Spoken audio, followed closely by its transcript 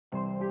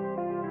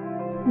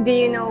Do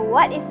you know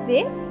what is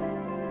this?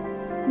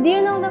 Do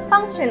you know the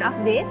function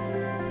of this?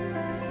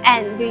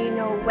 And do you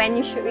know when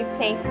you should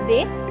replace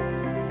this?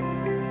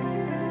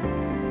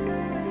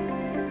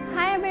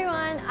 Hi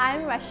everyone,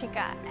 I'm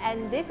Rashika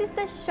and this is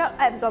the shock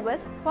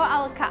absorbers for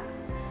our car.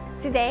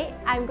 Today,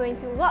 I'm going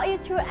to walk you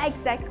through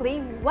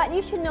exactly what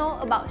you should know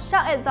about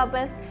shock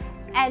absorbers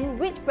and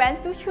which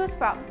brand to choose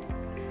from.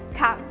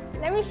 Come,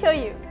 let me show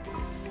you.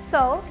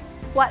 So,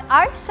 what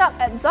are shock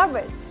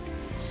absorbers?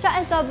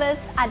 Shock absorbers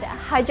are the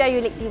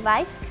hydraulic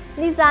device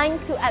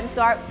designed to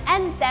absorb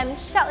and damp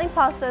shock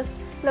impulses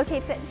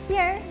located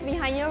here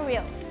behind your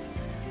wheels.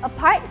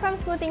 Apart from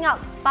smoothing out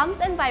bumps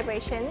and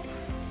vibration,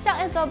 shock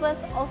absorbers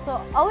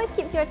also always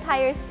keeps your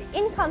tires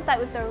in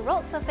contact with the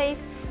road surface,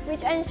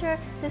 which ensure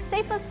the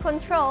safest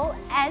control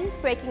and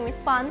braking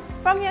response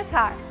from your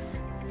car.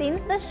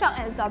 Since the shock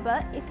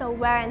absorber is a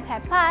wear and tear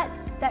part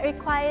that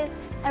requires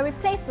a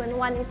replacement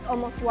when it's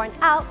almost worn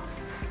out,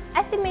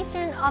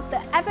 estimation of the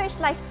average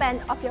lifespan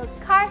of your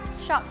car's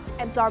shock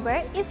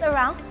absorber is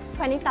around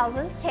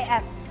 20,000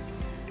 km.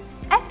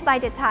 As by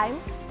the time,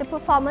 the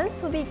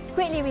performance will be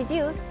greatly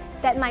reduced,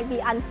 that might be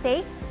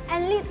unsafe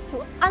and leads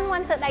to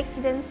unwanted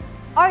accidents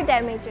or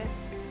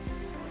damages.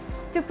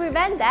 To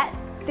prevent that,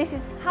 this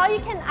is how you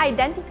can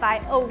identify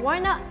a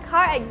worn-out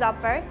car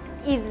absorber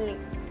easily.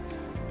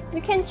 You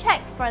can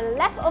check for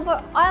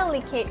leftover oil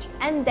leakage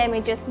and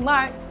damages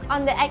marks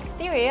on the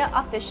exterior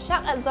of the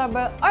shock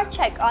absorber or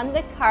check on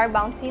the car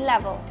bouncy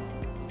level.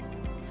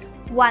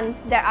 Once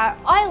there are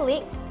oil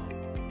leaks,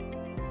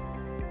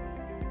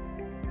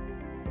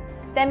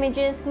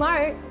 damages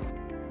marked,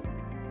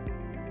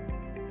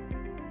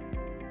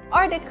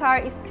 or the car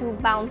is too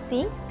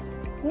bouncy,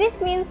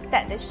 this means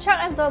that the shock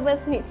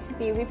absorbers needs to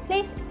be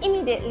replaced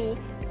immediately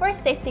for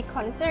safety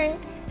concern,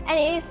 and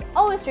it is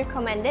always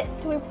recommended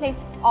to replace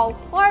all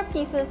 4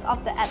 pieces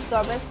of the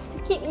absorbers to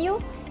keep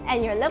you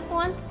and your loved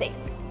ones safe.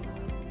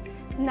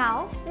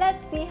 Now,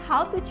 let's see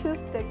how to choose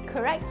the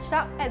correct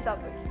shock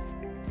absorbers.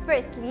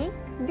 Firstly,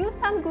 do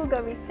some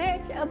Google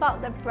research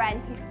about the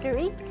brand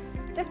history,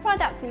 the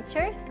product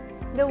features,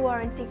 the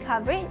warranty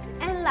coverage,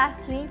 and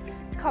lastly,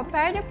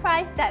 compare the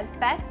price that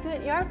best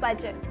suits your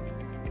budget.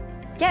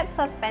 GAB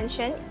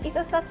Suspension is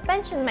a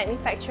suspension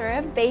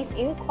manufacturer based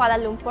in Kuala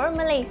Lumpur,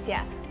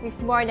 Malaysia, with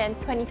more than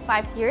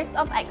 25 years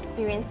of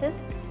experiences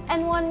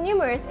and won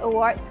numerous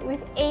awards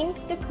with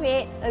aims to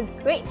create a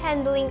great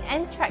handling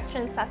and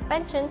traction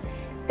suspension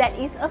that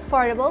is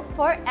affordable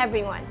for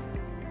everyone.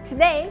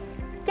 Today,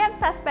 GAB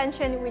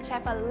Suspension, which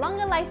have a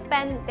longer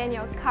lifespan than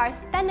your car's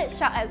standard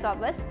shock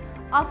absorbers,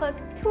 offer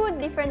 2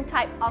 different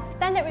types of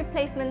standard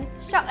replacement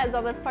shock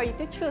absorbers for you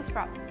to choose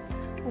from.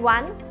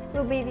 One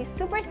will be the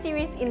Super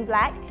Series in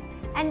black,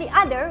 and the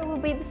other will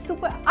be the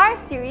Super R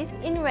Series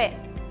in red.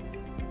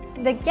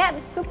 The GAB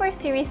Super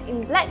Series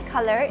in black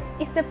color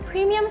is the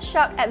premium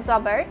shock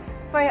absorber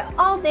for your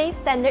all-day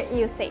standard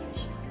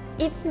usage.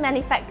 It's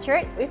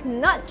manufactured with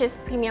not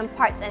just premium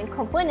parts and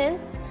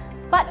components,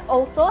 but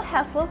also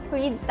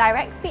hassle-free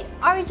direct fit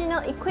original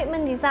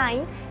equipment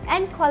design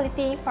and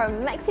quality for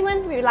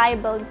maximum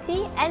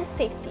reliability and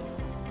safety.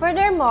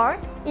 Furthermore,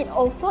 it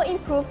also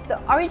improves the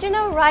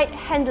original ride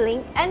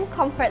handling and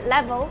comfort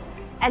level,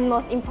 and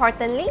most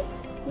importantly,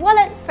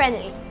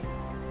 wallet-friendly.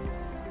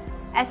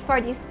 As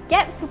for this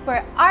GAB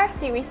Super R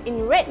Series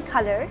in red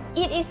color,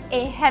 it is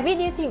a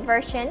heavy-duty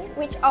version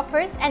which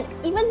offers an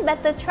even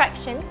better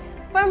traction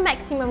for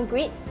maximum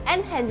grip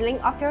and handling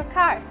of your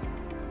car.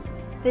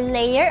 The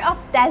layer of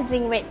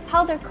dazzling red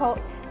powder coat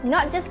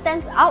not just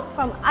stands out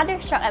from other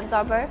shock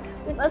absorber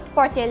with a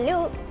sportier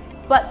look,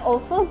 but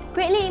also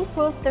greatly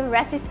improves the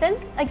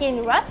resistance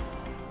against rust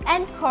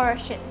and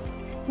corrosion.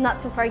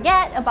 Not to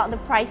forget about the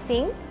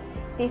pricing,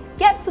 this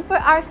GAB Super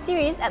R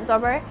Series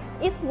absorber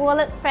is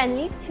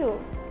wallet-friendly too.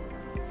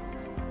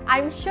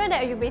 I'm sure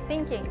that you'll be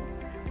thinking,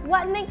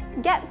 what makes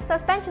GAB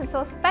Suspension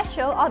so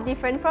special or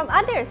different from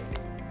others?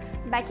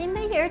 Back in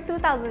the year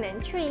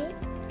 2003,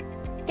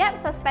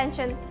 GAB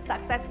Suspension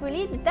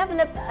successfully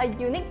developed a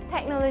unique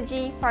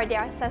technology for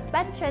their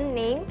suspension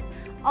named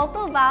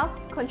Auto Valve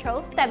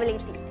Control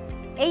Stability,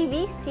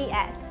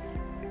 AVCS.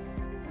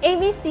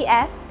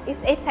 AVCS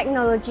is a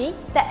technology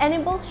that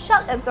enables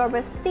shock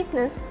absorber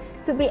stiffness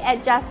to be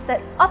adjusted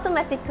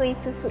automatically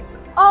to suit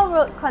all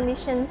road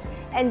conditions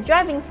and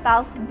driving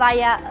styles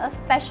via a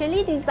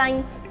specially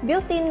designed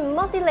built-in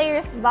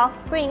multi-layers valve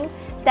spring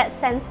that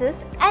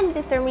senses and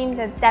determines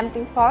the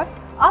damping force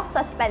of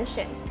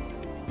suspension.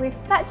 With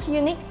such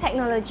unique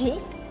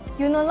technology,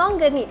 you no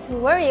longer need to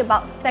worry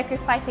about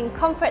sacrificing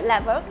comfort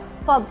level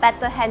for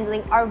better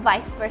handling or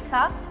vice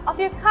versa of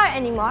your car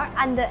anymore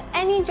under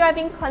any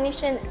driving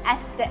condition,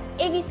 as the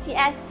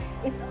AVCS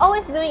is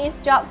always doing its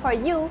job for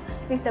you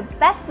with the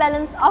best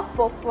balance of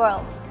both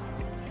worlds.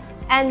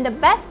 And the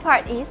best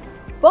part is,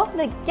 both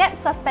the GAB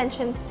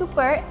Suspension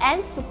Super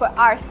and Super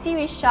R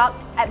Series shock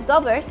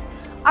absorbers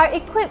are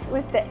equipped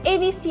with the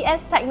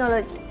AVCS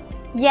technology,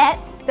 yet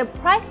the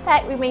price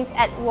tag remains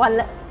at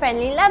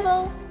wallet-friendly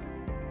level.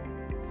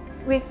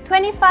 With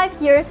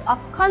 25 years of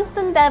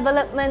constant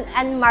development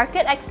and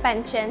market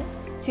expansion,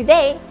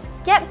 today,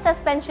 GAB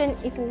Suspension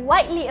is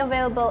widely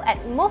available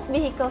at most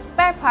vehicle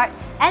spare part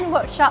and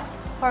workshops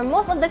for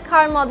most of the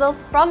car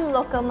models, from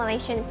local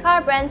Malaysian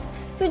car brands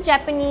to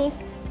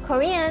Japanese,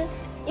 Korean,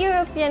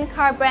 European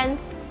car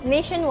brands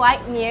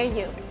nationwide near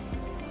you.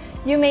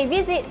 You may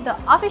visit the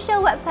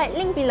official website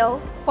link below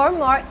for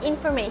more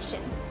information.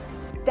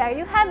 There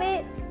you have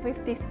it!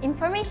 With this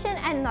information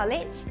and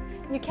knowledge,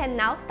 you can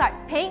now start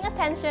paying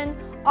attention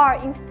or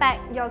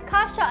inspect your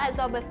car shock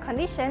absorber's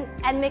condition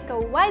and make a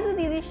wiser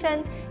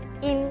decision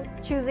in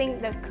choosing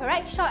the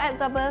correct shock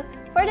absorber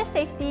for the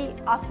safety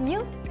of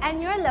you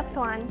and your loved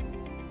ones.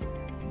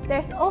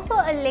 There's also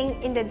a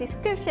link in the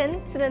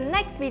description to the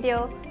next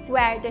video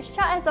where the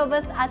shock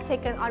absorbers are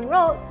taken on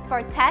road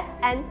for test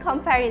and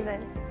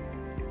comparison.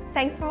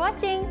 Thanks for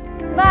watching.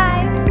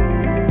 Bye!